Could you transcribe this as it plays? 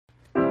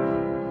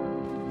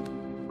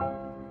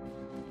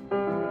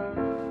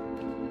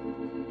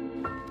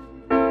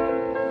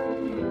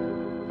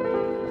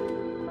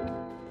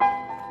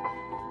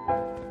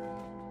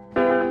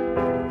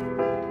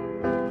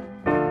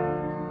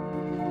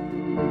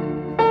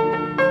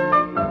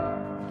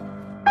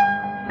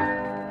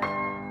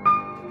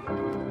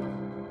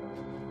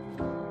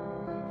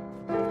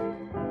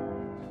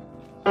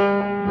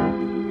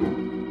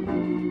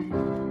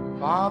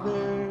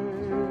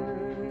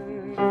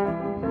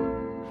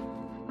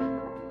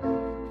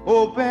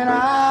open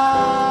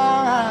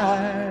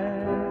eyes,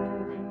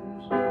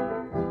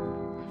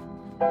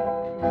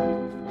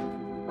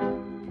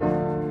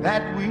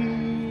 that we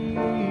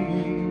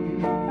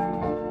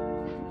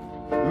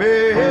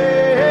may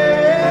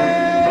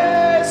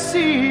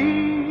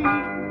see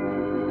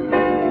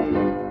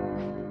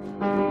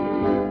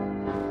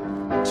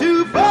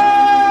to follow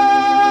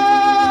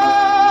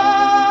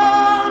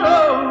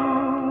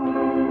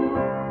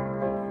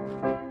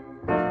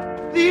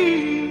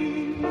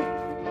thee,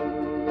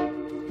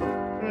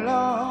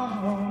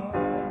 Lord.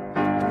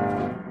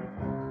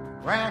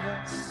 Grant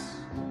us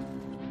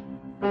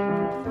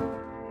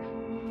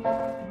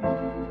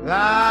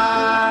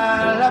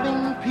thy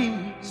loving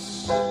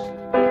peace,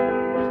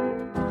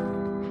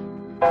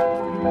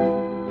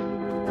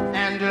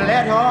 and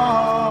let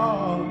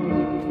all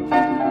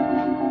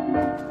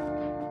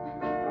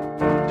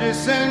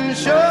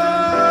dissension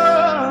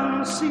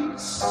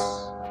cease.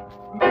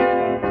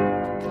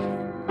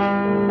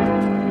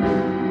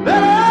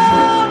 Let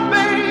our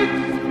faith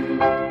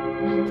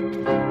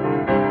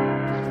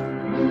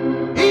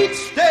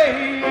each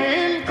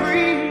day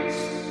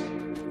increase,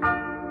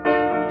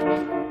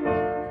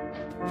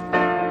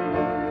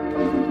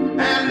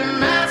 and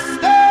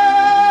Master,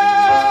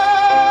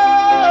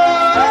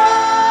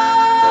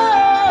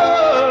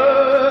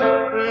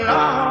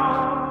 Lord,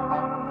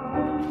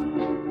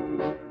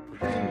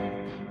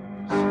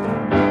 please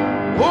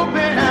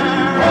open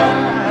our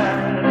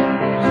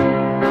eyes,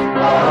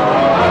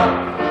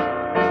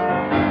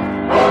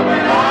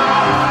 open our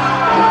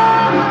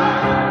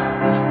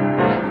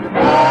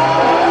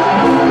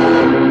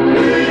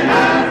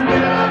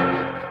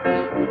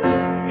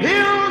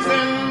hills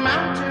and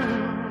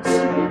mountains.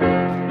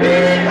 He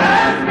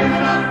has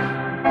given us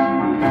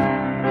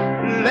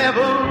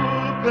level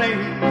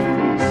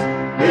plains.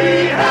 He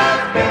has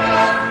given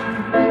us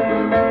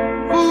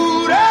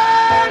food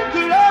and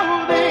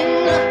clothing,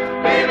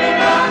 giving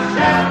us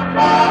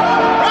shelter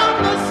from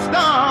the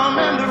storm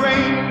and the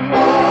rain.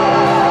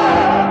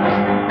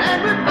 And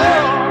with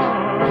all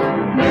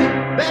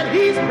that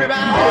He's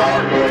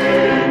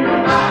provided,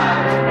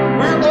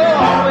 we're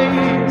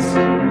always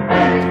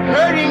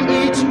hurting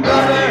each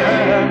other.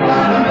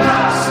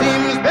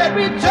 Seems that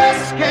we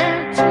just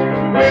can't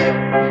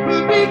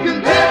be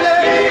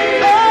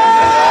contented,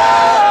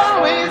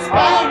 always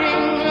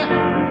fighting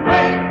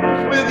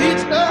with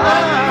each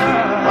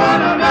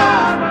other.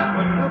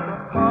 But look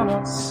upon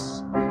us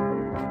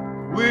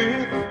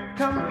with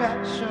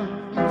compassion,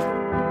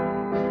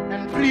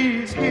 and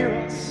please hear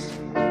us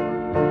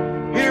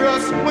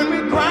when we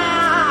cry,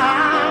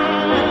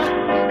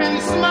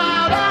 and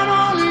smile down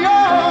on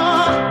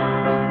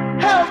your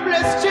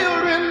helpless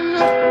children.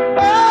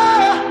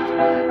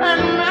 Oh,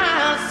 and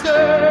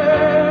Master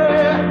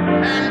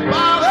and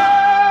Father,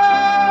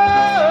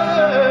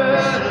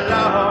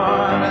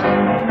 Lord,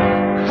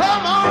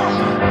 come on,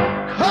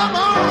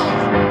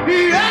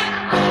 yeah,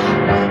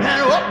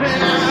 and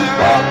open our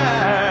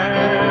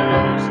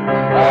eyes,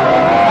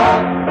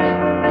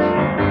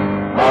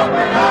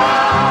 open our eyes.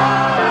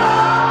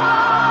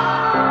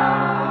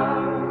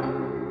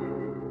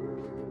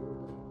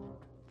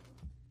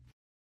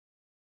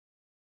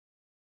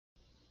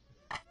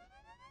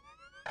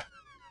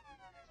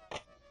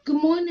 Good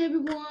morning,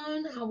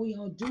 everyone. How we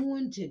all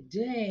doing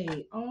today?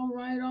 All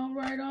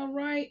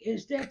right.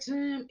 It's that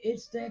time.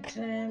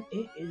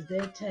 It is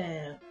that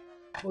time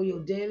for your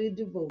daily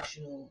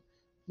devotional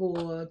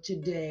for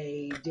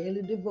today.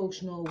 Daily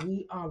devotional,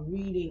 we are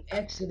reading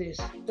Exodus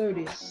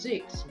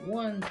 36,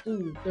 1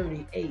 through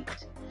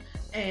 38.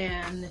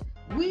 And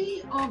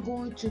we are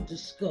going to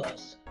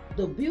discuss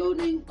the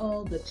building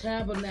of the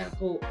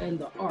tabernacle and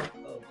the Ark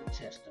of the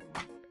Testament.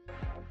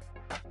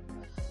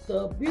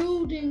 The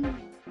building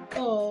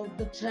of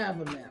the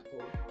tabernacle,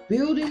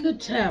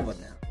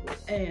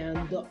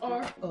 and the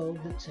Ark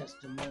of the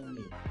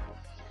Testimony.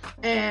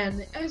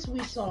 And as we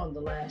saw in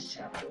the last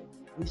chapter,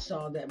 we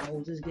saw that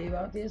Moses gave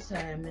out the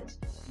assignments.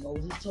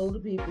 Moses told the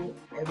people,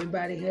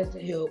 everybody has to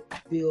help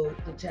build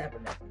the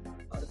tabernacle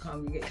or the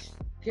congregation.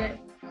 Okay?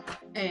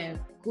 And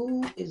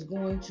who is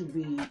going to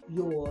be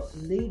your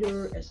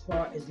leader as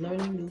far as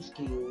learning new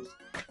skills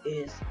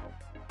is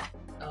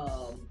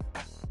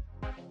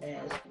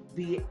as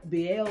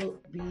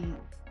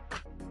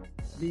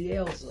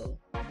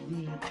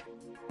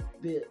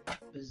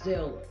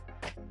Bezalel.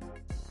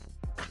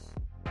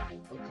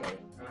 Okay,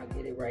 I'll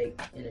get it right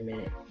in a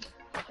minute.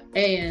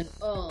 And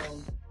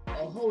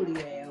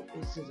Aholiab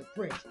is his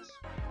apprentice.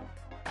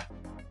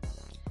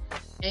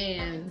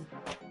 And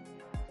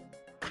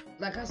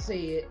like I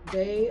said,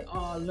 they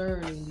are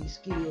learning these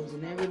skills,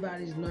 and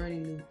everybody's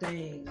learning new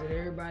things, and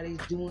everybody's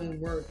doing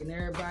work, and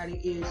everybody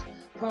is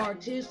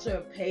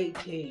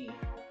participating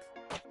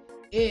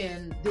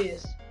in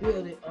this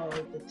building of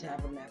the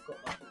tabernacle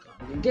of the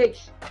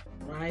congregation,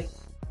 right?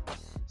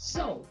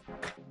 So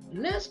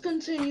let's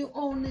continue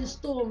on this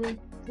story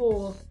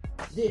for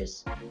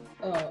this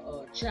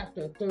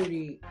chapter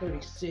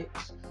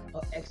 36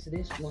 of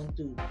Exodus 1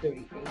 through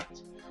 38,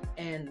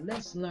 and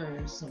let's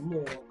learn some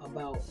more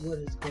about what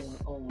is going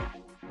on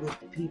with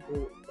the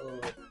people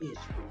of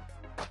Israel.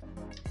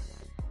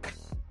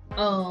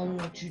 I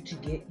want you to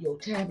get your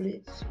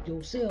tablets,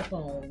 your cell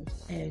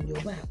phones, and your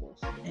Bibles.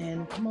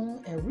 And come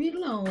on and read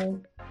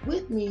along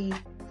with me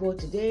for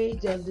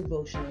today's daily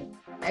devotional,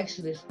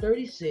 Exodus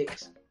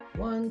 36,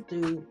 1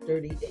 through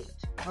 38.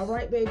 All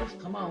right, babies,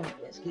 come on,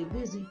 let's get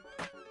busy.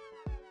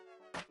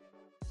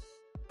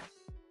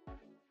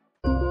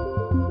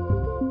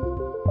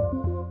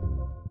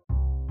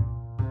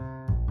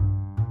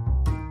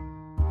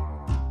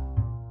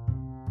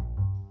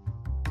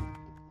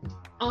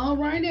 All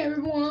right,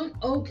 everyone.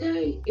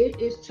 Okay,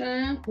 it is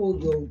time for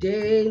your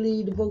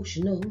daily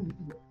devotional.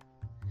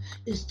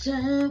 It's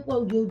time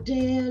for your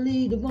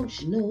daily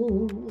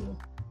devotional.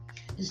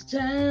 It's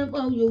time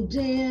for your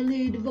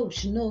daily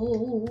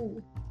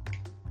devotional.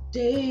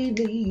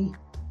 Daily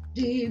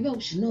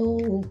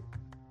devotional.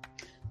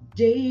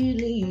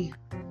 Daily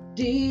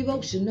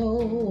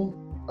devotional.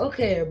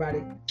 Okay,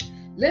 everybody.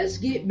 Let's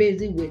get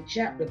busy with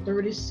chapter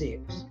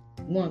 36,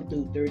 1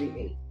 through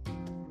 38.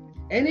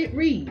 And it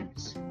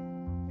reads,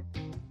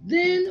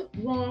 Then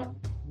wrought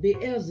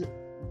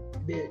Bezalel,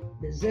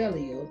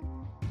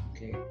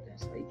 okay,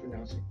 that's how you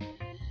pronounce it.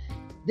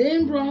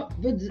 Then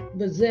brought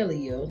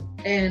Bezalel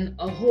and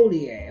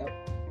Aholiab,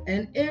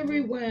 and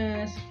every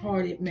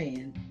wise-hearted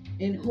man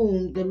in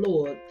whom the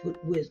Lord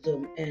put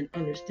wisdom and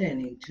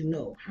understanding to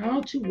know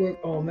how to work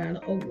all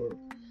manner of work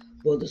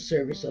for the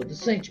service of the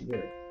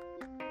sanctuary,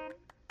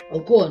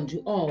 according to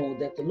all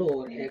that the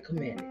Lord had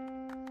commanded.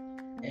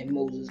 And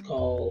Moses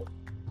called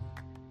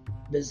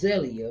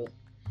Bezalel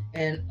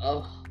and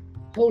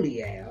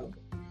Aholiab,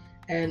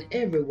 and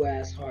every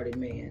wise-hearted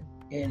man,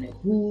 in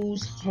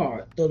whose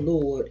heart the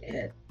Lord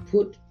had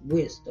put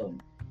wisdom,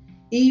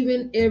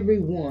 even every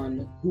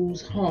one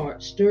whose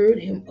heart stirred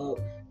him up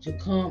to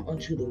come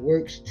unto the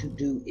works to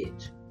do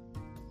it.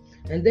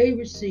 And they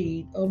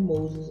received of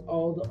Moses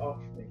all the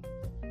offering,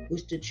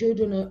 which the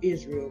children of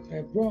Israel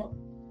had brought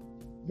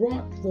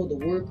for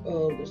the work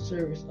of the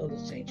service of the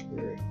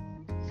sanctuary,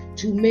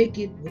 to make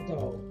it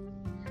withal.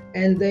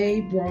 And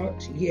they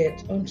brought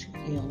yet unto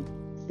him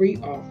free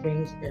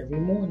offerings every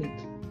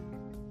morning.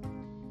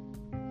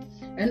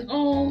 And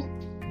all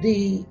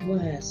the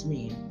wise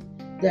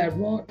men that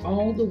wrought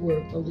all the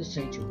work of the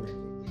sanctuary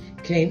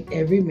came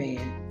every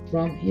man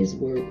from his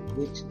work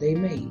which they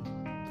made.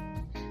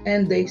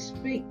 And they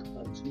spake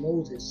unto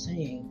Moses,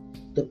 saying,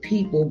 The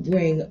people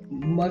bring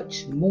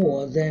much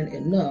more than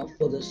enough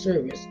for the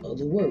service of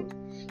the work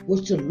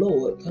which the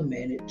Lord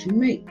commanded to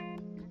make.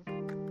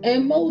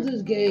 And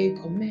Moses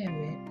gave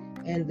commandment,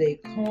 and they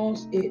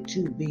caused it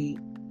to be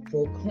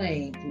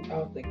proclaimed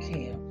throughout the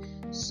camp,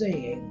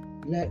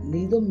 saying, Let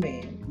neither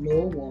man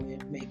nor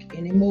woman make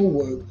any more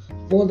work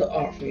for the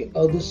offering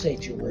of the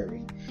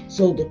sanctuary.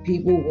 So the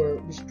people were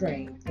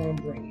restrained from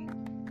bringing.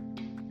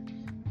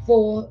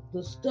 For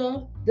the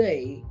stuff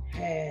they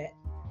had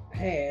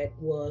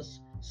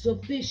was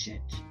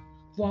sufficient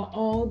for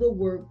all the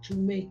work to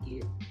make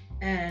it,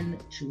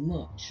 and too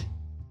much.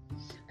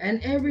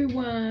 And every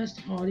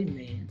wise-hearted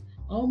man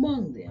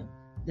among them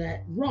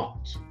that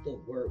wrought the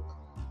work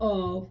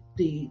of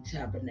the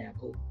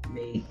tabernacle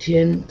made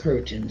 10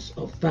 curtains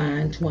of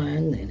fine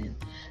twined linen,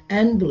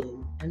 and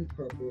blue, and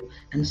purple,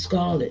 and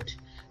scarlet,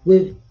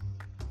 with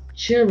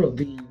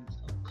cherubims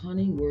of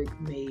cunning work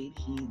made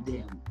he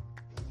them.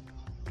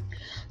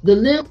 The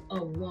length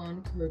of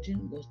one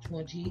curtain was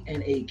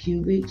 28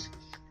 cubits,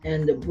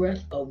 and the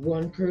breadth of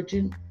one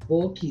curtain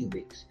 4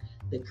 cubits.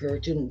 The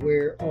curtain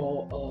were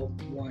all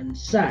of one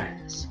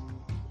size.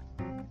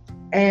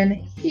 And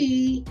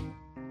he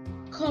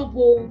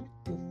coupled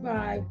the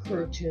 5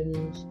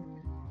 curtains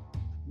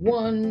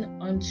one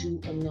unto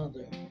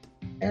another,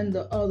 and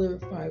the other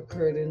 5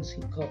 curtains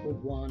he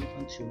coupled one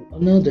unto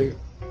another.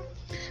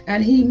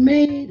 And he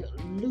made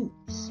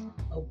loops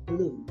of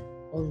blue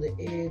on the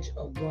edge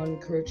of one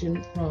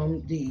curtain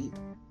from the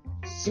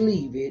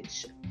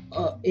sleevage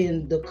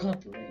in the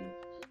coupling.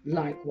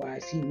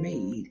 Likewise he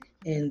made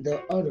in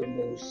the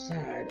uttermost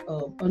side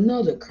of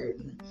another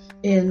curtain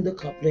in the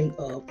coupling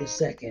of the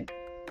second.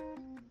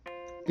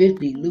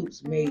 50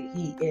 loops made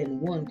he in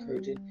one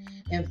curtain,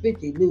 and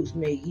 50 loops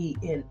made he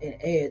in an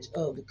edge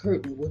of the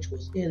curtain which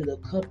was in the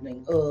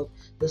coupling of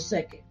the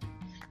second.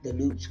 The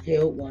loops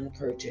held one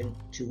curtain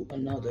to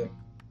another.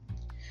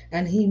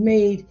 And he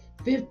made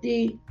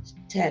 50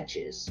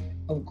 taches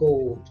of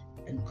gold,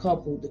 and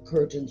coupled the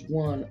curtains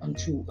one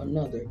unto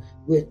another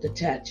with the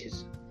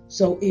taches.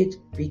 So it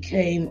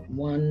became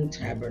one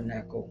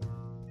tabernacle.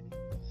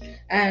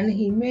 And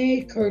he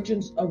made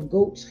curtains of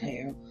goat's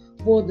hair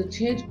for the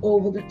tent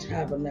over the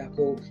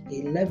tabernacle.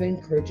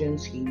 11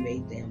 curtains he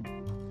made them.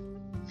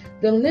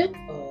 The length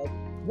of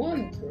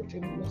one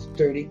curtain was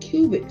 30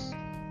 cubits,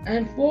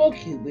 and 4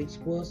 cubits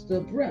was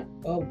the breadth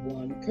of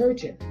one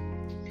curtain.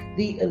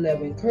 The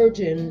 11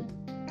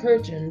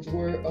 curtains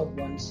were of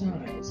one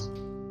size.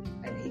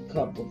 And he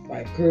coupled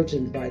 5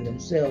 curtains by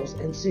themselves,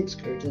 and 6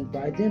 curtains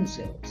by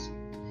themselves.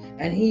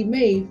 And he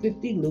made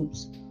 50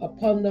 loops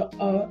upon the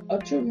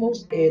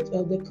uttermost edge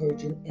of the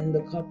curtain in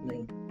the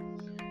coupling.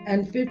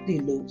 And 50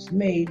 loops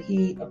made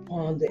he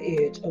upon the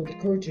edge of the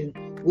curtain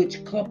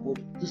which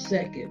coupled the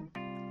second.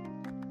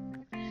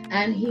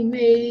 And he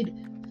made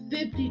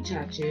 50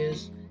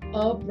 taches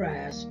of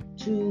brass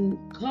to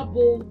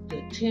couple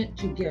the tent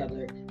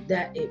together,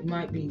 that it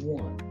might be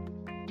one.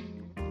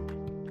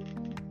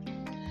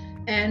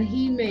 And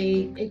he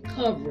made a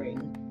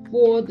covering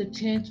for the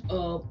tent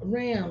of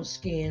ram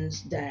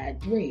skins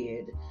dyed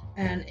red,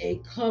 and a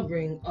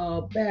covering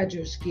of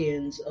badger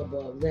skins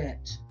above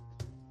that.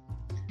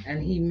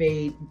 And he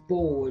made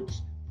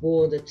boards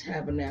for the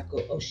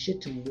tabernacle of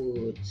shittim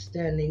wood,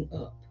 standing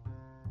up.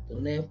 The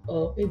length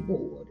of a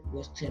board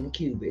was 10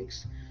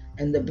 cubits,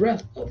 and the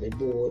breadth of a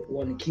board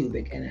 1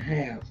 cubit and a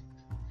half.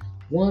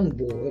 One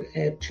board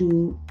had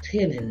 2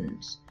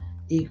 tenons,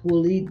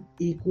 equally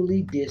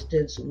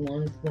distanced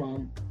one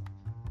from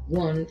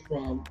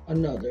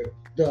another.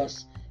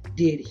 Thus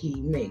did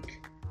he make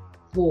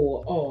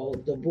for all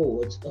the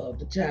boards of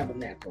the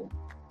tabernacle.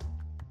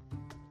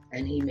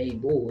 And he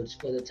made boards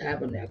for the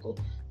tabernacle,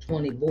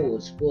 20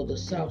 boards for the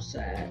south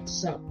side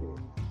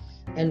southward,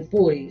 and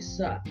 40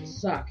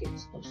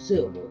 sockets of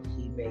silver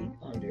he made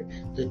under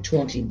the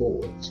 20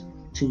 boards,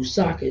 2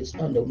 sockets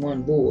under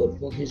one board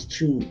for his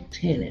 2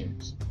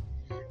 tenons,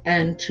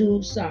 and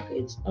 2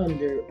 sockets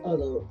under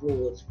other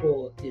boards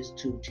for his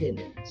 2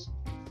 tenons.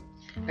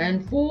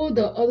 And for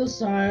the other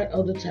side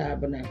of the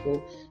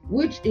tabernacle,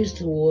 which is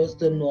towards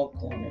the north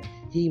corner,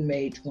 he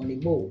made 20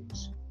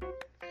 boards,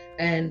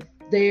 and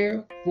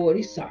there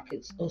 40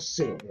 sockets of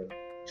silver,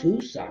 2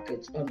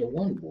 sockets under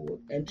one board,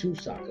 and 2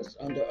 sockets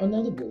under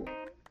another board.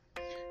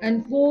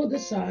 And for the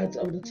sides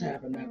of the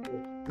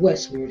tabernacle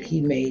westward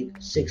he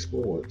made 6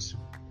 boards,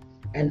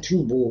 and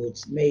 2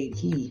 boards made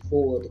he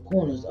for the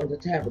corners of the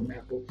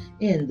tabernacle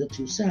in the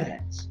 2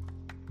 sides.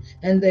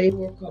 And they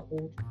were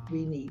coupled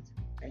beneath,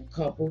 and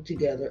coupled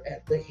together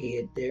at the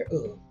head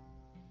thereof,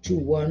 to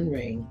one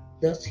ring.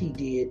 Thus he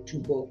did to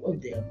both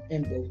of them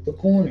in both the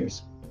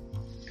corners.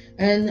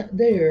 And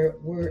there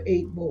were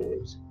 8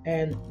 boards,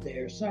 and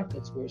their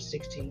sockets were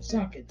 16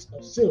 sockets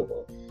of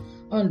silver,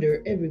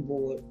 under every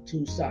board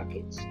 2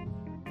 sockets.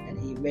 And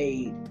he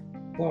made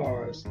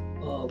bars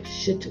of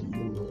shittim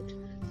wood,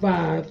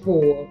 5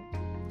 for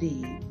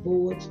the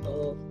boards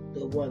of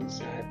the one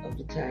side of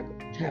the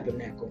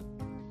tabernacle,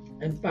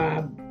 and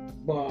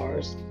 5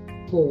 bars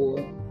for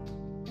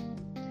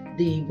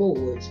the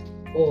boards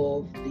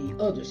of the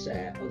other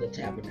side of the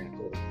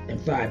tabernacle, and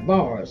 5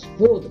 bars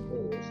for the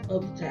boards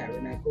of the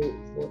tabernacle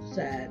for the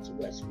sides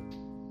westward.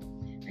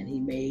 And he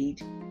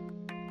made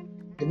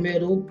the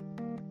middle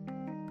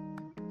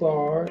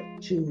bar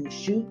to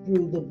shoot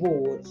through the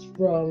boards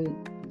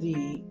from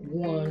the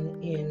one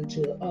end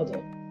to the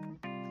other.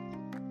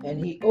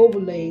 And he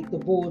overlaid the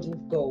boards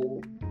with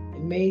gold,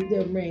 and made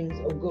their rings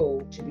of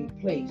gold to be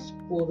placed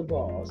for the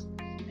bars,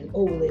 and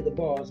overlaid the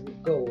bars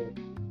with gold.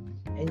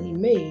 And he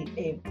made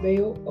a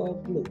veil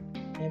of blue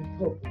and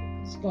purple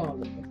and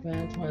scarlet and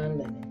fine twined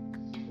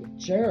linen. With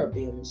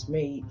cherubims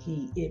made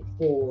he it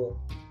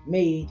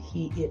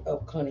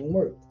of cunning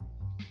work.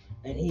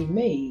 And he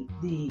made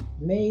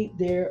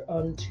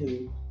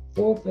thereunto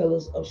 4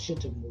 pillars of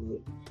shittim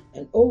wood,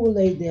 and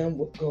overlaid them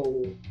with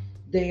gold.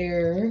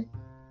 Their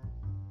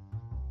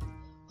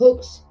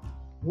hooks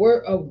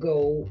were of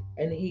gold,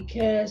 and he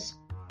cast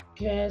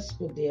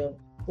for them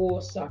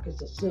 4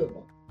 sockets of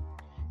silver.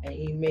 And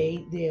he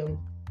made them,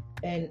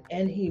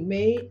 and he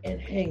made an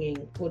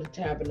hanging for the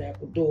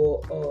tabernacle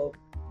door of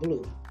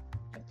blue,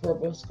 and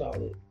purple and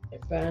scarlet,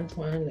 and fine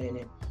twined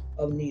linen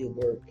of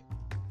needlework,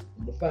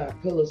 and the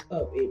 5 pillars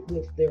of it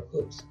with their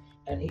hooks.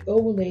 And he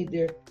overlaid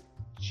their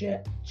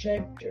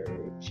chapiters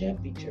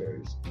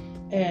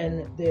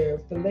and their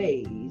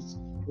fillets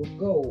with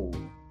gold,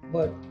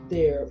 but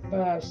their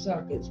 5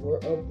 sockets were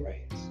of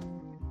brass.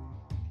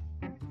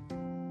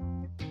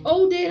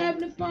 Oh, dear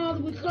Heavenly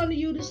Father, we come to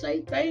you to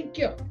say thank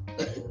you.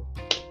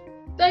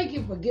 Thank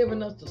you for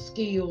giving us the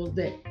skills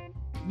that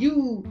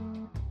you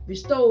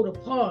bestowed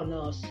upon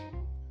us.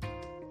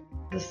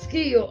 The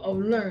skill of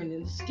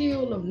learning, the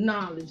skill of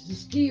knowledge, the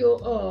skill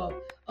of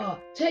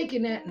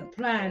taking that and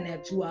applying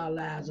that to our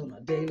lives on a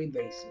daily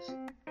basis.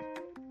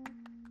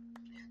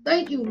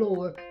 Thank you,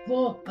 Lord,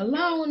 for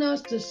allowing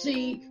us to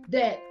see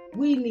that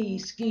we need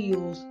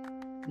skills.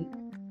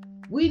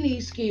 We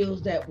need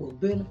skills that will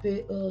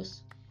benefit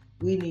us.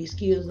 We need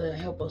skills that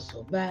help us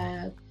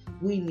survive.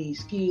 We need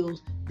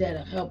skills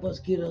that'll help us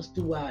get us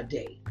through our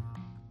day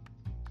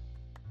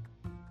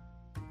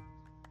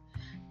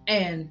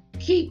and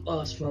keep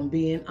us from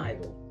being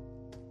idle.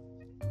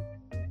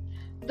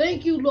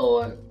 Thank you,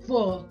 Lord,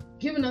 for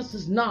giving us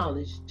this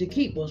knowledge to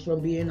keep us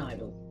from being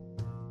idle.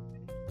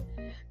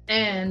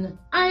 And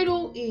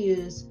idle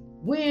is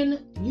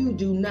when you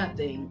do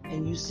nothing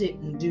and you sit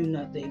and do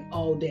nothing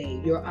all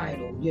day. You're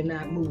idle. You're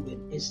not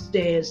moving. It's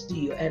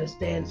standstill, at a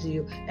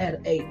standstill,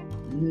 at a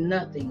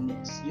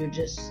nothingness. You're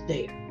just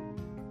there.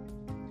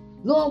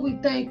 Lord, we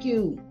thank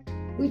you.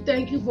 We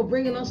thank you for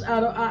bringing us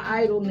out of our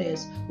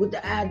idleness with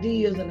the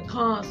ideas and the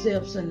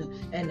concepts and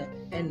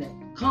the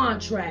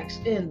contracts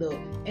and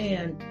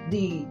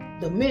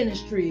the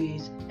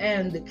ministries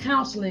and the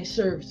counseling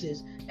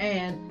services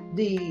and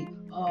the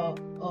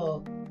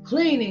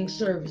cleaning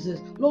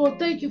services. Lord,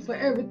 thank you for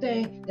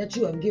everything that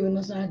you have given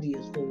us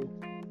ideas for.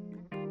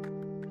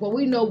 For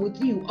we know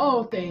with you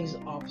all things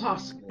are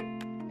possible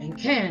and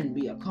can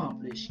be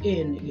accomplished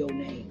in your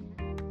name.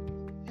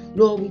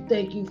 Lord, we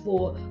thank you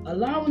for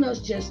allowing us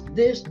just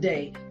this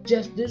day,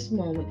 just this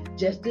moment,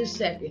 just this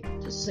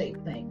second to say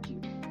thank you.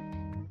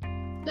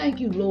 Thank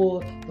you,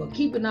 Lord, for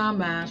keeping our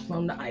minds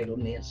from the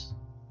idleness.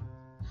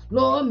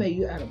 Lord, may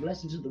you add a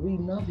blessing to the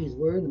reading of his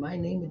word. In my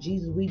name of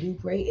Jesus, we do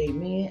pray.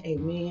 Amen,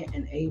 amen,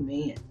 and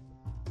amen.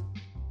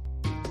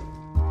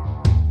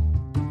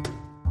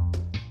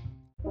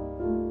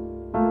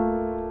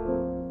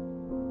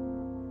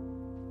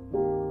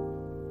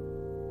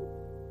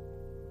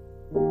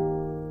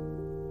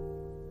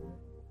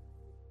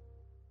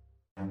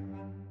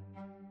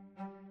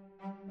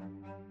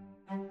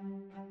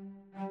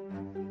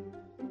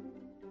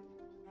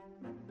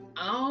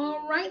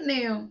 All right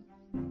now,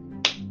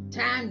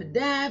 time to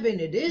dive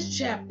into this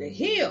chapter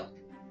here,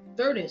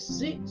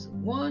 36,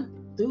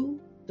 1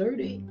 through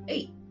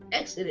 38.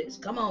 Exodus,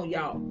 come on,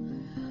 y'all.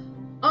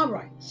 All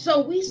right,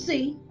 so we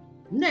see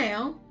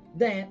now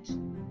that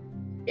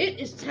it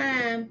is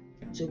time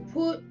to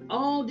put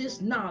all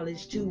this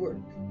knowledge to work.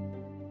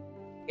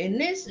 And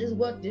this is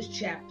what this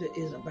chapter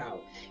is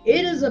about.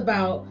 It is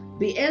about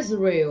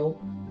Beelzebul.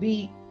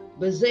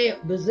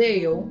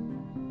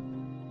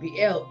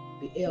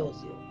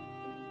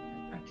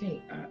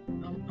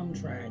 I'm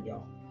trying,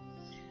 y'all.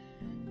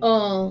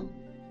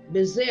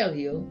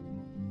 Bezalel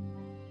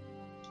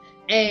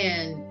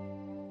and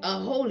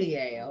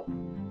Aholiab.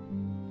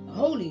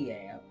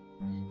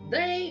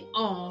 They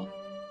are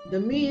the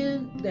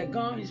men that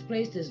God has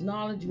placed his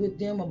knowledge with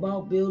them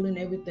about building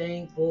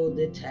everything for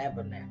the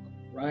tabernacle,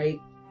 right?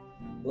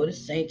 For the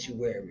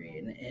sanctuary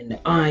and the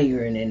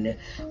iron and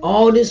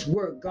all this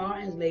work.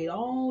 God has laid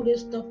all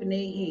this stuff in their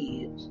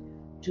heads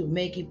to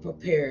make it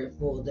prepared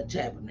for the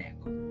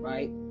tabernacle,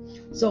 right?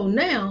 So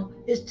now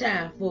it's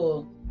time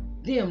for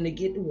them to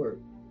get to work.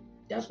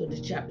 That's what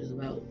this chapter is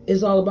about.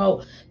 It's all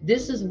about,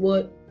 this is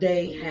what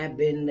they have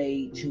been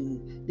laid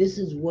to. This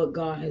is what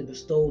God has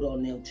bestowed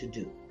on them to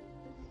do.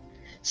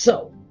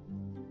 So,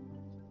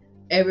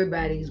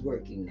 everybody's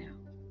working now.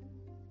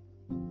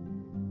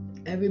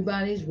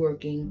 Everybody's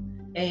working,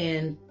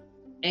 and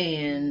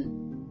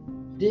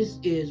this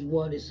is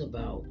what it's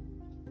about.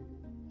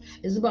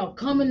 It's about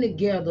coming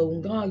together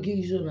when God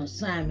gives you an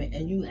assignment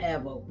and you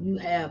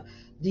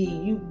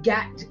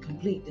got to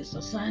complete this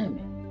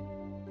assignment.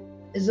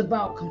 It's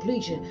about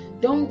completion.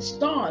 Don't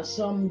start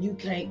something you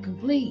can't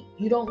complete.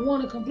 You don't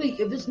want to complete.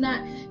 If it's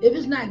not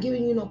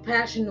giving you no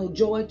passion, no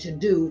joy to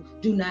do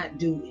not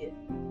do it.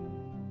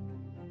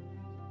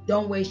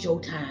 Don't waste your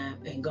time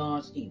and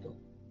God's either.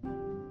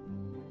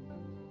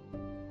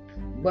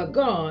 But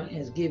God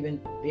has given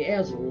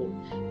Beelzebul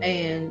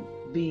and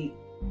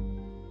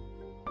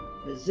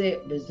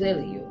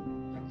Bezalel,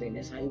 I think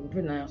that's how you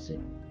pronounce it.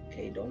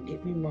 Okay, don't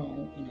get me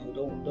wrong.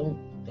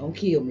 Don't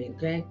kill me,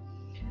 okay?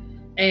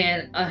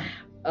 And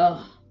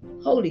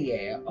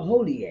Aholiab,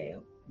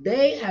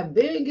 they have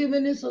been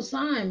given this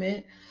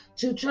assignment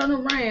to turn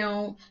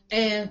around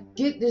and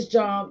get this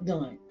job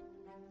done.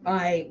 All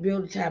right,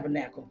 build a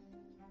tabernacle.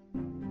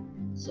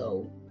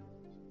 So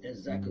that's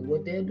exactly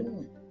what they're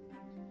doing.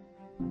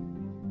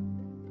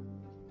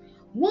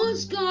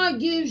 Once God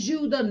gives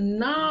you the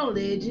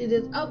knowledge, it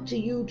is up to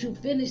you to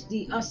finish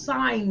the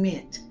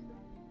assignment.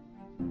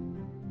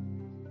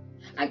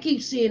 I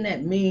keep seeing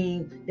that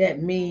meme,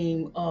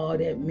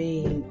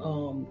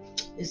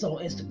 it's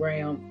on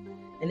Instagram,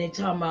 and they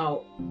talking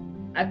about,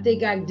 I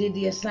think I did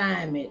the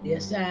assignment. The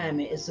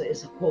assignment is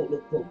a quote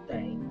unquote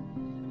thing.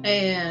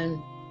 And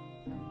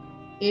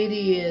it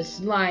is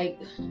like,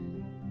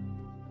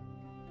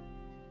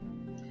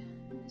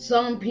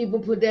 some people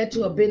put that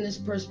to a business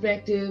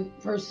perspective,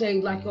 per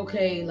se, like,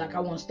 okay, like I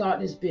want to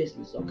start this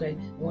business, okay?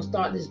 I want to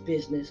start this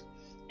business.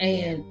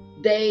 And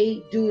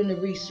they doing the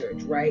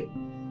research, right?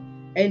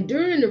 And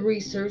during the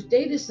research,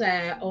 they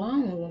decide, oh, I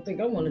don't think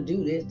I want to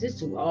do this. This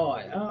is too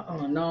hard. No, I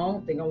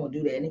don't think I want to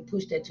do that. And they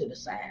push that to the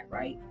side,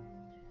 right?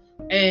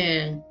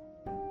 And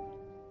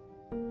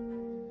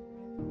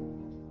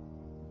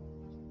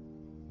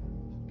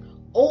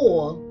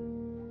or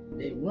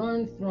they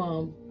run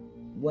from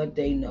what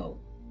they know.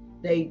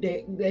 They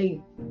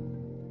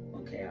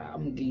okay, I'm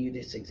gonna give you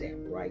this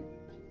example, right?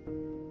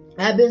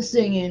 I've been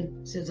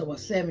singing since I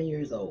was 7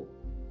 years old.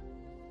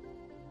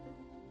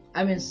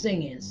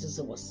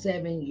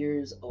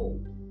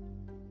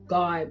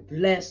 God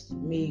blessed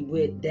me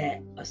with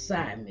that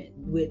assignment,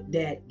 with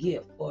that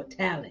gift or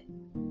talent.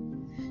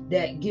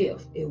 That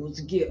gift, it was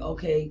a gift.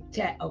 Okay,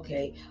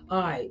 okay,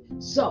 all right.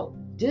 So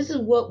this is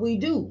what we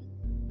do.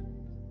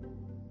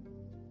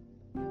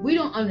 We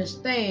don't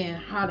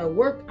understand how to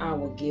work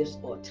our gifts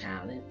or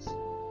talents.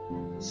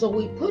 So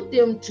we put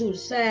them to the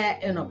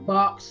side in a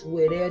box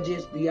where they'll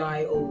just be all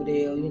right over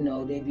there,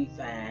 they'll be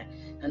fine.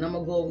 And I'm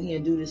going to go over here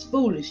and do this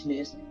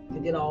foolishness,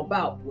 forget all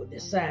about what the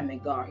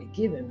assignment God had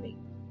given me.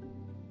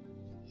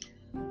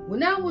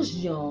 When I was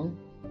young,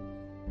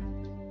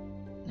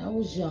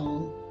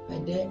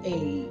 at that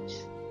age,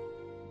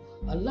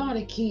 a lot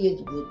of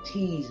kids would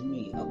tease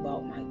me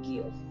about my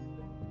gift.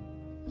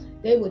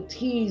 They would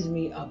tease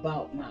me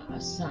about my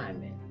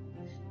assignment.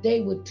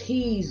 They would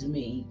tease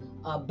me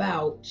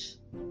about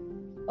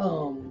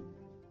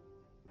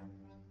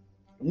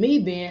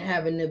me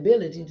having the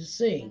ability to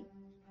sing.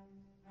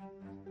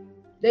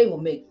 They will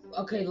make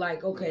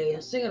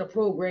a sing at a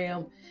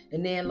program,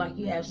 and then like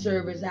you have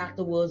service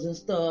afterwards and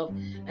stuff.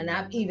 And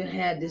I've even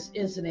had this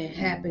incident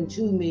happen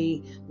to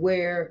me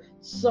where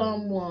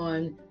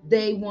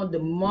they wanted to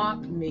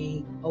mock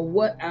me or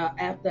what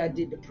after I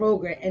did the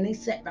program, and they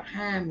sat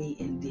behind me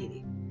and did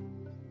it.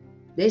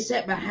 They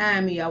sat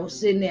behind me. I was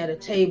sitting at a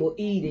table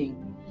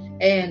eating,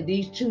 and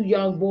these two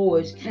young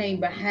boys came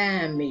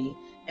behind me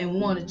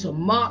and wanted to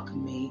mock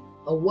me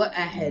of what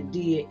I had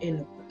did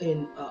in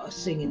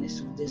singing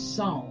this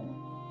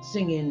song,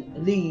 singing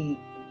lead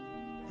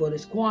for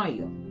this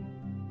choir.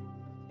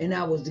 And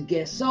I was the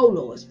guest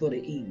soloist for the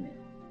evening.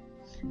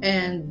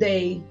 And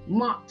they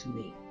mocked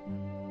me.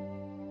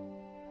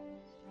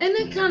 And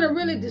that kind of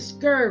really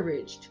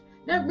discouraged.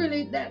 That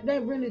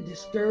really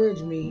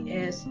discouraged me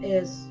as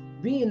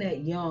being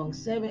that young,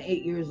 7,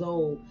 8 years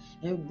old,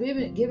 and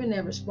given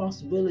that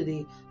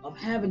responsibility of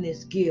having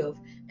this gift,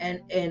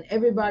 and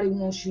everybody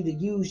wants you to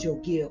use your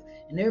gift,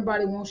 and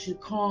everybody wants you to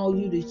call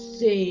you to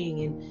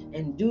sing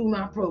and do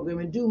my program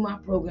and do my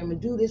program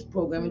and do this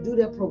program and do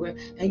that program,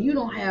 and you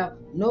don't have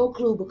no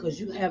clue because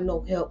you have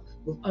no help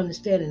with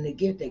understanding the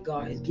gift that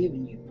God has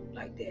given you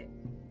like that.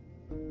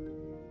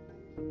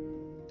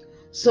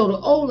 So the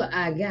older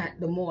I got,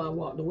 the more I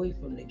walked away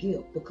from the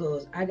gift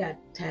because I got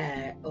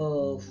tired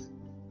of,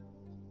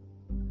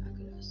 how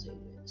could I say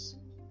this?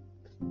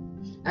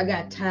 I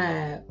got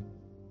tired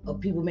of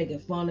people making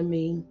fun of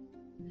me.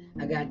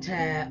 I got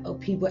tired of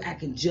people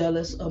acting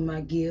jealous of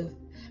my gift.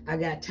 I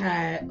got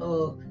tired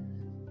of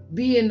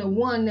being the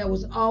one that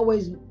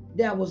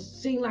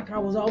seemed like I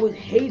was always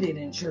hated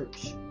in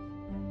church.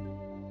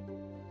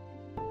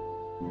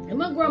 And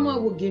my grandma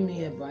would give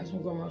me advice. My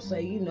grandma would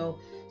say, you know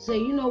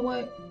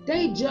what?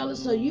 They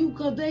jealous of you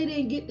because they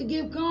didn't get the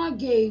gift God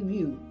gave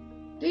you.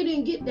 They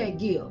didn't get that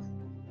gift.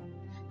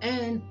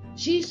 And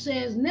she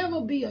says,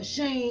 never be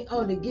ashamed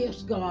of the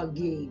gifts God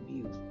gave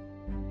you.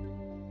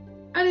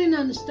 I didn't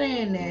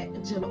understand that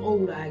until the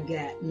older I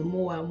got, and the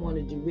more I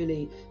wanted to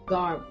really,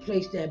 God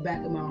placed that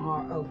back in my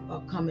heart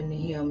of coming to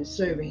Him and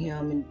serving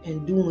Him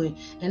and doing.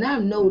 And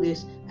I've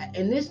noticed,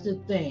 and this the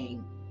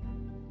thing,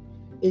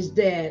 is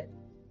that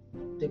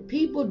the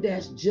people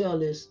that's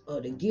jealous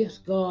of the gifts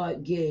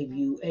God gave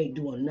you ain't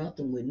doing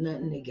nothing with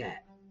nothing they got.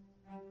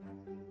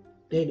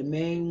 They the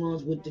main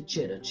ones with the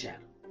chitter chatter.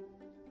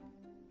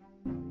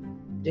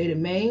 They the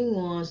main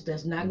ones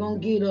that's not going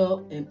to get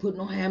up and put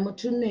no hammer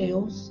to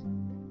nails.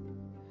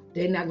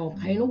 They're not going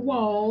to paint a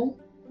wall.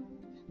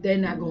 They're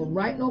not going to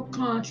write no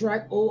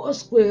contract or a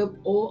script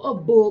or a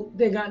book.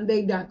 They not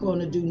going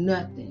to do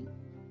nothing.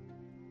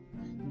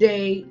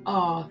 They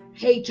are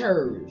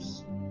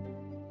haters.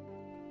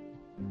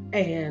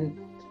 And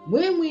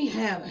when we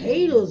have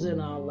haters in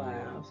our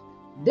lives,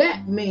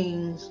 that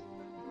means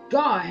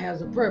God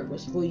has a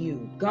purpose for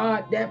you.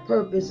 God, that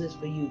purpose is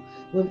for you.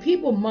 When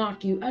people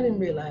mock you, I didn't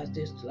realize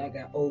this till I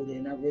got older,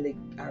 and I really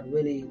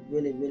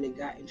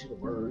got into the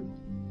word.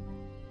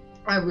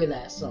 I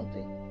realized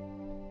something.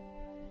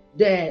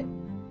 That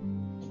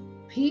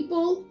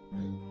people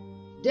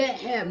that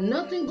have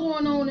nothing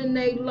going on in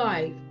their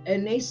life,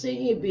 and they sit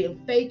here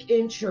being fake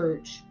in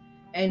church,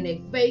 and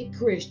they fake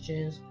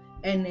Christians,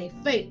 and they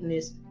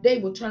fakeness, they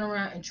will turn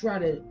around and try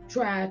to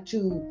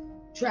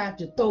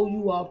throw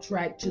you off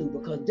track too,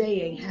 because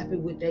they ain't happy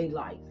with their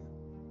life.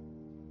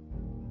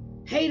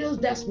 Haters,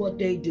 that's what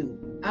they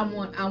do. I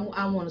want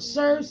to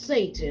serve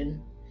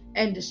Satan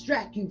and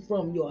distract you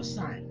from your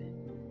assignment.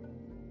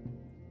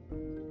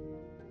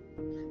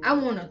 I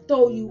want to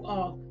throw you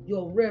off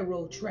your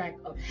railroad track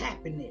of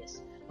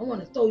happiness. I want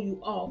to throw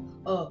you off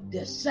of the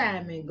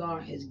assignment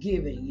God has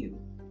given you.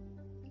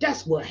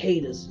 That's what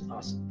haters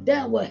are.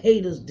 That's what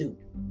haters do.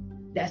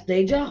 That's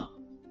their job.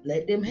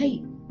 Let them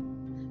hate.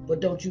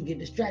 But don't you get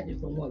distracted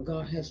from what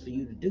God has for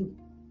you to do.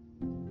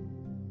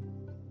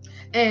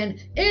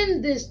 And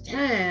in this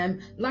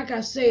time, like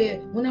I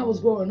said, when I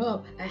was growing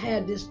up, I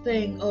had this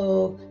thing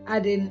of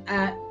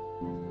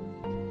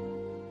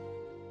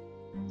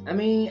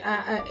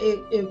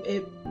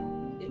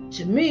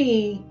to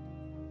me,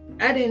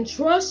 I didn't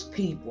trust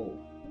people.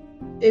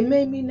 It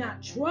made me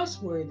not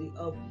trustworthy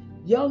of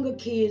younger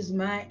kids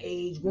my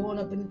age growing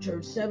up in the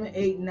church, 7,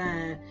 8,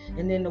 9,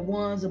 and then the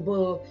ones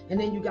above, and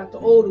then you got the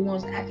older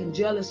ones acting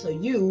jealous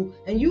of you,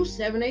 and you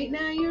 7, 8,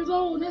 9 years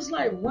old, and it's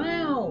like,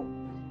 wow.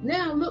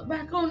 Now look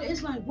back on it,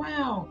 it's like,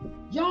 wow,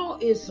 y'all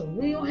is some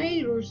real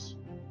haters.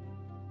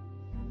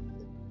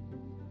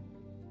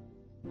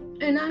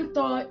 And I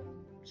thought,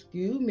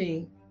 excuse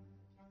me,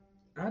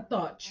 I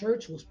thought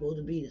church was supposed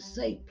to be the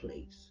safe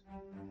place.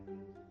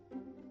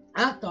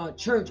 I thought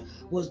church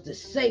was the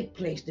safe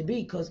place to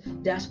be because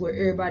that's where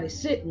everybody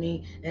sit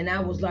me. And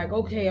I was like,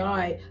 okay, all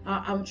right,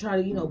 I'm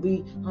trying to,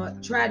 be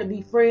try to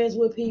be friends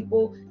with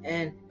people.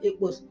 And it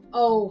was,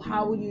 oh,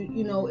 how are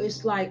you?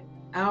 It's like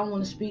I don't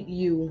want to speak to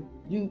you.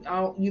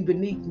 You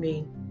beneath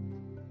me.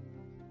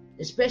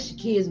 Especially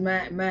kids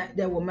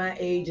that were my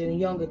age and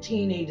younger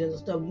teenagers and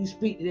stuff. You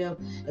speak to them,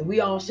 and we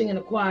all sing in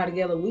the choir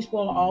together. We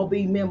supposed to all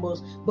be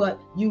members,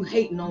 but you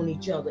hating on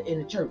each other in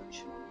the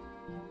church.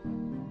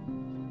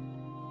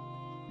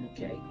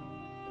 Okay,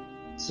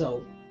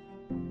 so,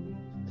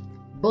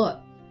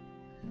 but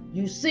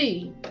you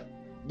see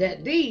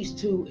that these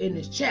two in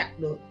this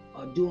chapter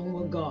are doing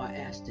what God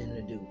asked them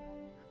to do.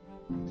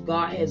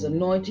 God has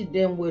anointed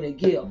them with a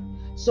gift.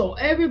 So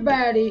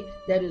everybody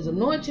that is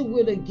anointed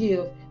with a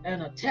gift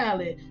and a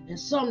talent and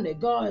something that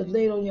God has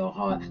laid on your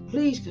heart,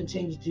 please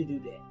continue to do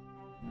that.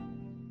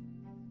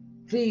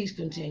 Please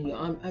continue.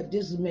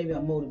 This is maybe a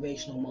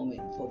motivational moment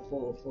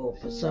for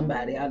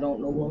somebody. I don't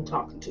know who I'm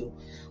talking to,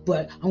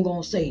 but I'm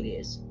going to say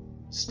this.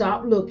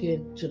 Stop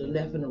looking to the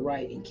left and the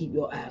right and keep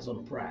your eyes on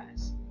the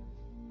prize.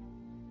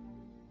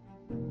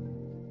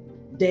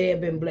 They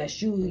have been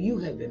blessed. You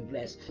have been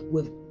blessed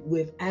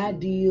with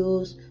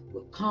ideas,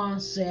 with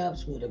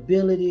concepts, with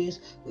abilities,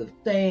 with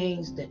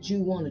things that you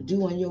want to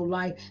do in your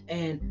life.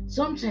 And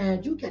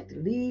sometimes you got to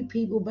leave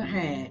people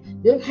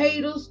behind. Them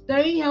haters,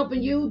 they ain't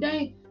helping you.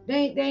 They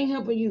ain't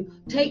helping you.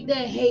 Take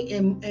that hate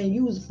and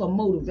use it for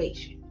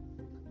motivation.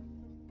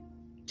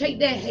 Take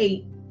that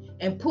hate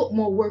and put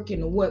more work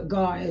into what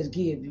God has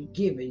given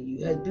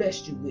you, has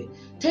blessed you with.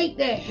 Take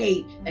that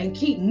hate and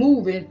keep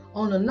moving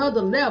on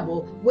another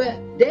level where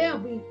they'll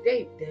be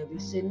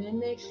sitting there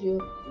next year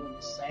doing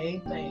the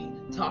same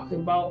thing, talking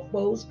about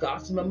folks,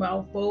 gossiping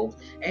about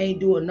folks, ain't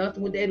doing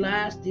nothing with their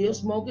lives, still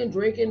smoking,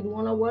 drinking,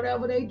 doing or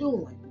whatever they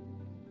doing.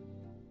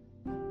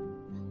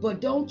 But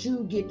don't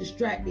you get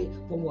distracted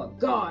from what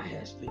God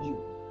has for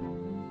you.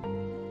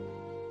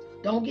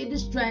 Don't get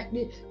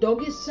distracted.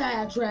 Don't get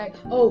sidetracked.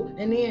 Oh,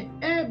 and then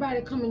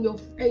everybody coming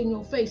in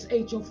your face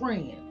ain't your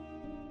friend.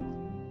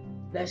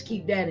 Let's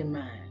keep that in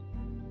mind.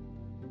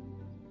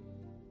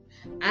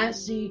 I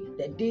see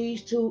that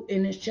these two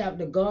in this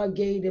chapter, God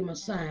gave them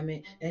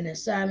assignment, and the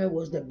assignment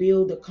was to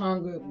build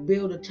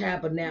the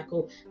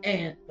tabernacle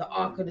and the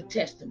ark of the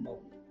testimony.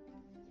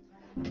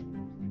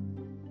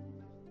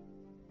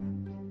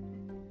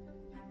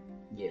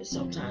 Yeah,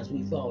 sometimes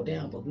we fall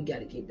down, but we got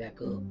to get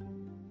back up.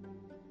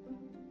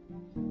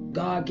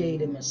 God gave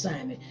them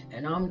assignment,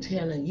 and I'm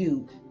telling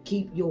you,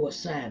 keep your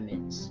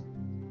assignments.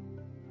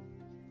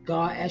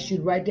 God asked you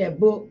to write that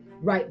book,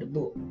 write the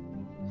book.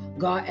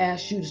 God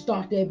asks you to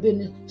start that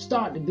business,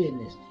 start the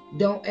business.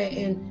 Don't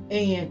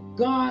and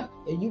God,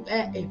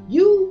 if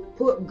you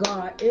put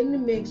God in the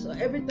mix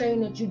of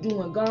everything that you're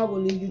doing, God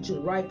will lead you to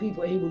the right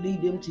people, and He will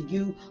lead them to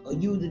you, or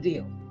you to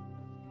them.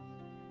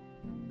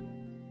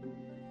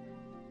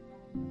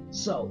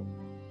 So,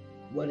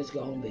 what is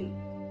going to be?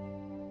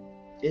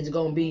 Is it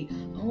going to be,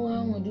 oh, I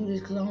don't want to do this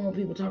because I don't want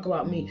people to talk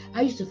about me?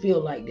 I used to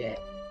feel like that.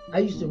 I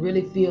used to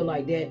really feel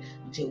like that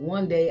until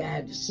one day I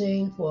had to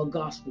sing for a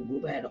gospel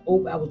group. I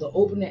was the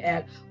opening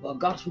act for a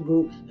gospel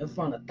group in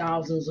front of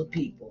thousands of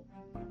people.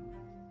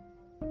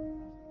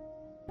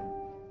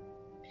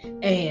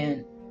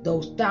 And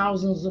those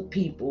thousands of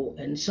people,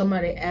 and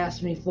somebody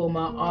asked me for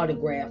my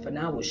autograph, and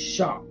I was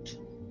shocked.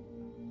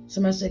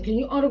 Somebody said, "Can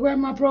you autograph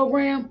my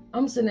program?"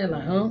 I'm sitting there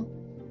like, huh?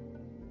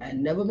 I had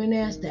never been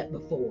asked that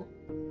before.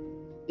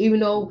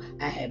 Even though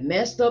I had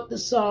messed up the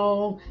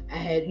song, I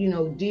had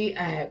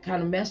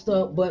kind of messed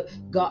up, but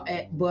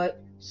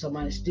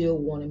somebody still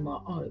wanted my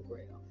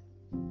autograph.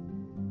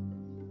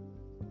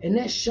 And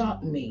that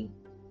shocked me.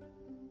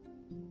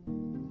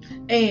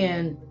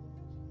 And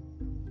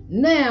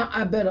now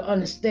I better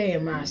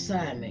understand my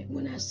assignment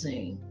when I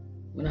sing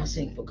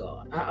for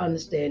God. I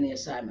understand the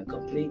assignment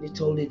completely,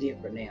 totally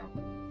different now.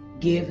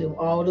 Give Him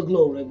all the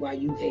glory while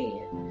you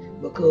can,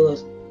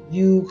 because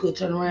you could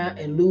turn around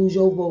and lose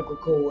your vocal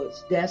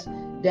cords. That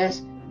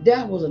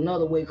was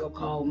another wake-up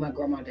call when my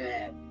grandma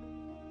died.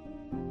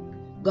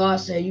 God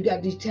said, you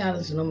got these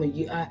talents, and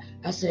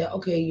I said,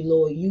 okay,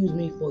 Lord, use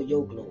me for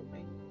your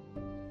glory.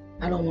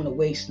 I don't want to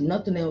waste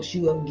nothing else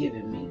you have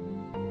given me.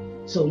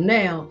 So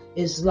now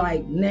it's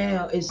like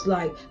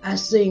I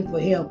sing for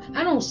Him.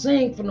 I don't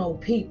sing for no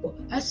people.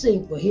 I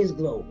sing for His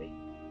glory.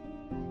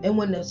 And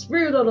when the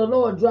Spirit of the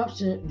Lord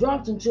drops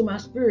into my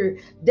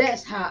spirit,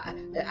 that's how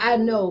I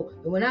know.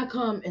 And when I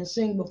come and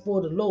sing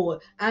before the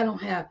Lord, I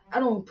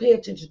don't pay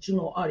attention to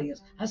no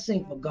audience. I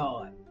sing for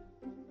God.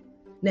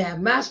 Now, if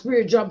my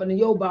spirit jump into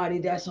your body,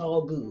 that's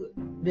all good.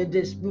 When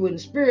the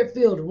Spirit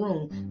fills the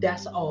room,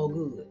 that's all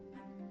good.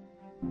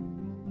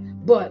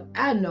 But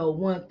I know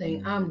one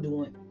thing I'm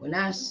doing when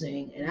I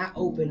sing and I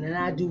open and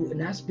I do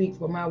and I speak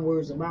for my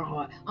words in my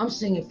heart. I'm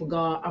singing for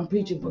God. I'm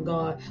preaching for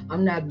God.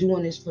 I'm not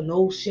doing this for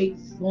no shape,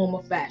 form,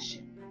 or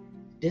fashion.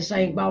 This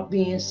ain't about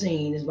being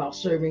seen. It's about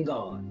serving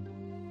God.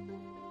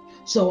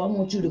 So I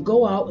want you to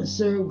go out and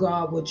serve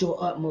God with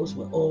your utmost,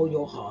 with all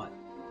your heart.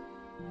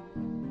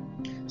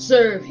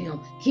 Serve him.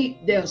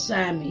 Keep the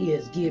assignment he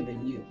has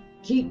given you.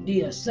 Keep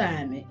the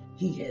assignment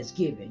he has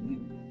given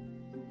you.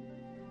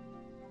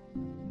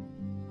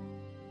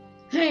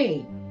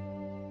 Hey,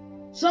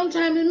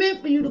 sometimes it's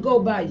meant for you to go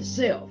by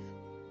yourself.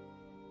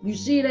 You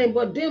see, it ain't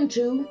but them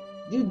two.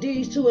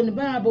 These two in the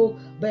Bible,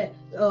 but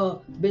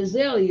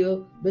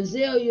Bezaliel,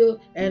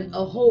 and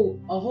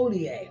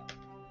Aholiab.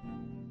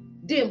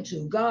 Them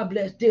two. God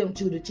bless them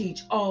two to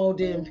teach all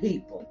them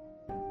people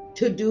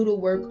to do the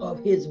work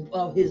of his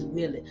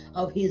willing,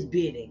 of his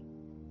bidding.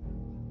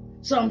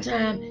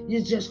 Sometimes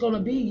it's just going to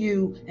be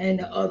you and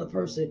the other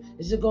person.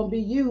 It's just going to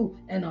be you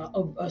and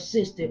a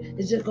sister.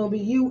 It's just going to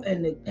be you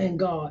and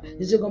God.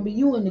 It's just going to be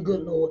you and the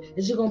good Lord.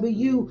 It's just going to be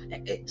you.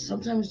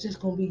 Sometimes it's just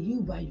going to be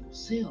you by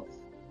yourself.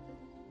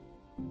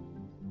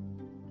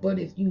 But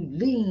if you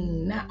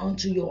lean not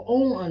unto your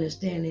own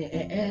understanding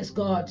and ask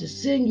God to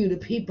send you the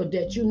people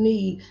that you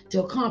need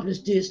to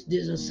accomplish this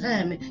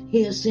assignment,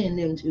 he'll send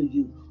them to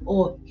you,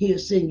 or he'll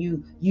send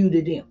you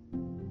to them.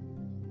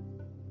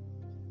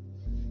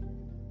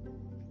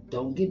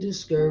 Don't get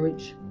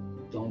discouraged.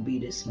 Don't be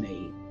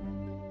dismayed.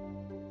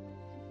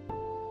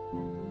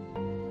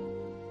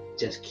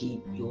 Just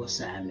keep your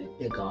assignment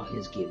that God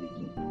has given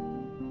you.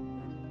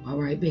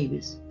 All right,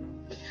 babies.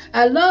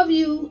 I love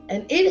you,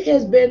 and it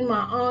has been my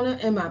honor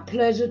and my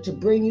pleasure to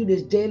bring you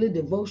this daily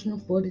devotional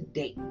for the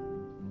day.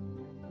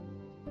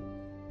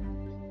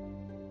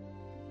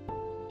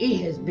 It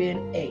has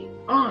been an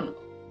honor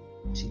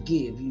to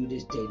give you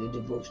this daily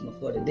devotional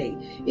for the day.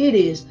 It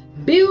is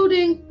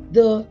building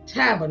the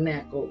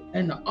tabernacle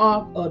and the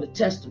ark of the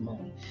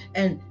testimony.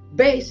 And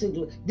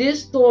basically,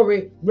 this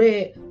story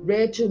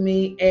read to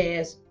me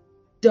as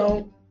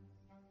don't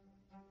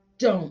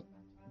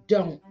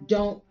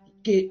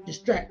get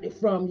distracted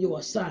from your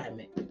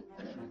assignment.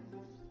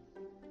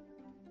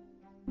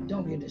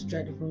 Don't get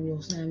distracted from your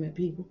assignment,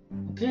 people.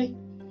 Okay?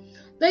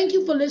 Thank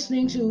you for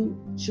listening to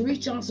Sharice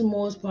Johnson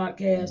Moore's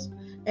podcast.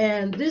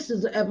 And this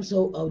is an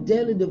episode of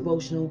Daily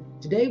Devotional.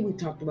 Today we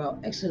talked about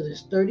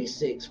Exodus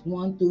 36,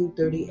 1 through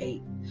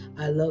 38.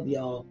 I love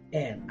y'all,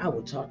 and I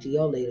will talk to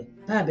y'all later.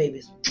 Bye,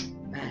 babies.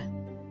 Bye.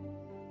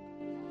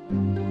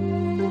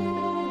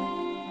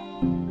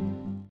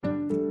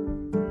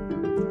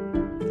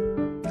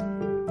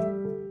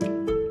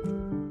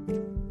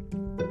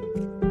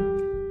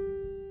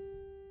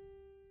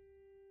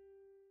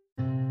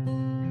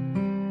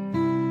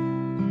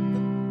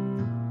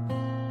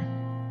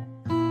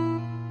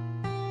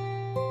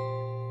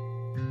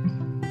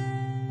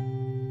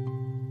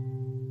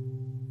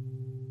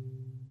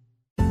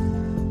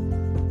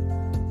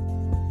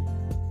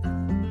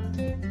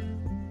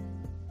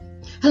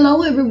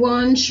 Hello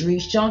everyone,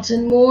 Sharice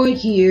Johnson Moore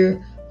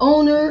here,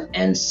 owner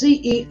and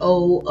CEO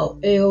of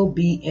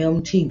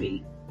LBM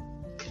TV.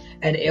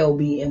 At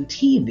LBM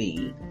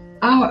TV,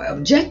 our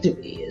objective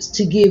is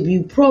to give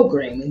you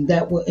programming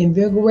that will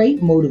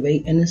invigorate,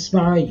 motivate, and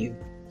inspire you.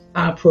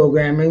 Our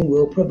programming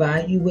will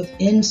provide you with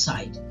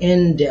insight,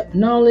 in-depth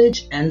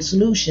knowledge, and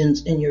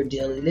solutions in your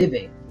daily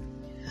living.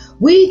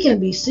 We can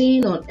be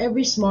seen on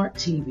every smart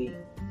TV,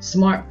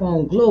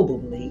 smartphone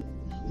globally.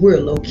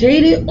 We're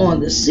located on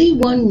the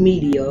C1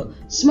 Media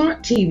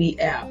Smart TV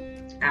app,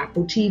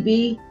 Apple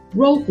TV,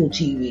 Roku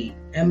TV,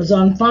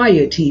 Amazon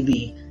Fire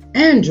TV,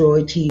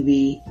 Android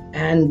TV,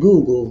 and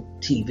Google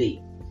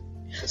TV.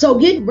 So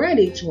get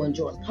ready to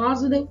enjoy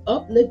positive,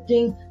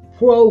 uplifting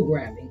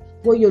programming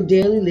for your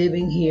daily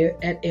living here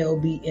at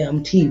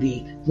LBM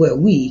TV, where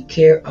we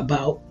care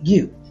about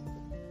you.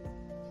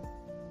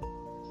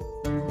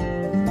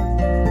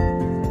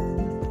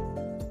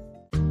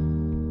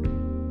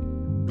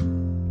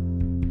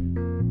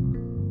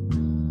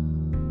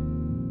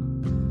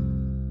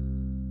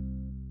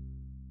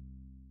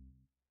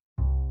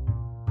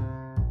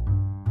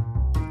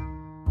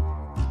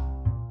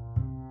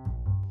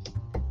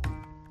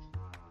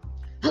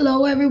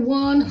 Hello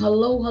everyone,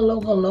 hello,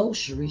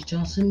 Sharice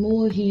Johnson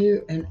Moore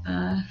here, and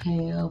I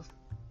have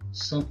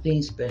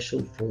something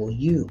special for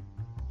you.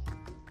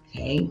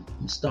 Okay,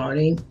 I'm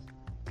starting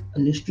a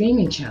new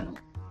streaming channel,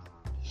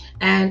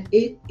 and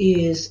it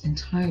is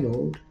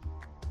entitled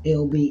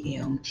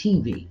LBM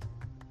TV.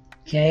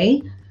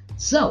 Okay,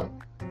 so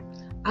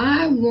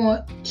I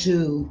want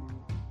to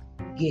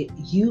get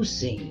you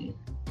seen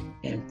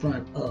in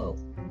front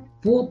of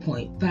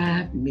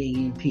 4.5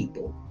 million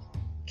people.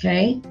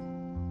 Okay,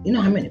 you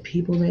know how many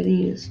people that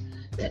is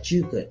that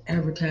you could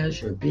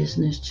advertise your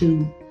business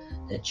to,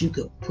 that you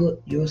could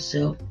put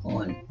yourself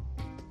on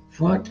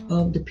front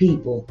of the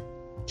people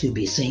to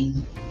be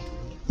seen?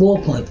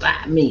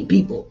 4.5 million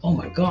people. Oh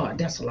my God,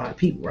 that's a lot of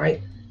people,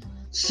 right?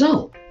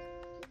 So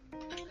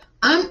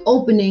I'm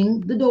opening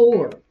the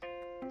door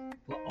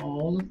for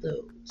all of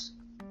those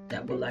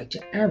that would like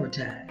to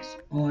advertise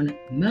on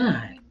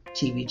my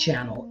TV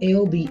channel,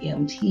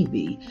 LBM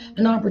TV,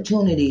 an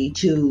opportunity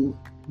to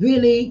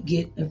really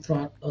get in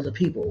front of the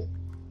people.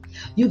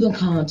 You can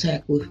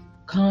contact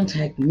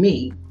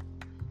me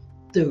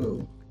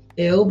through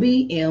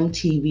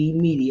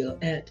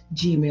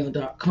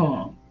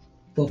lbmtvmedia@gmail.com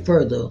for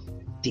further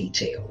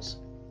details.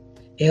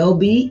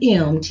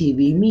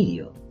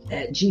 lbmtvmedia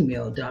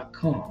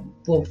 @gmail.com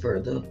for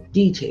further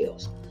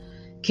details.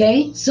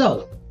 Okay,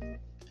 so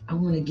I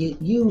want to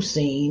get you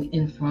seen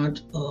in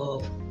front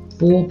of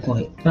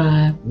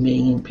 4.5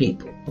 million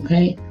people.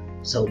 Okay,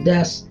 so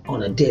that's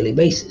on a daily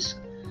basis.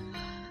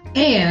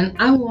 And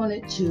I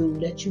wanted to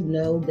let you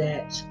know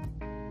that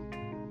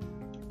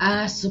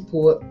I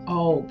support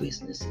all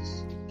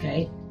businesses.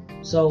 Okay,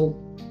 so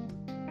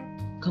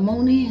come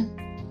on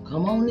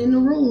in the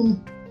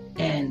room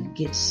and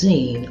get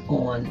seen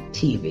on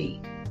TV.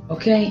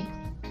 Okay,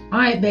 all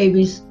right,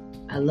 babies,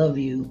 I love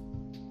you.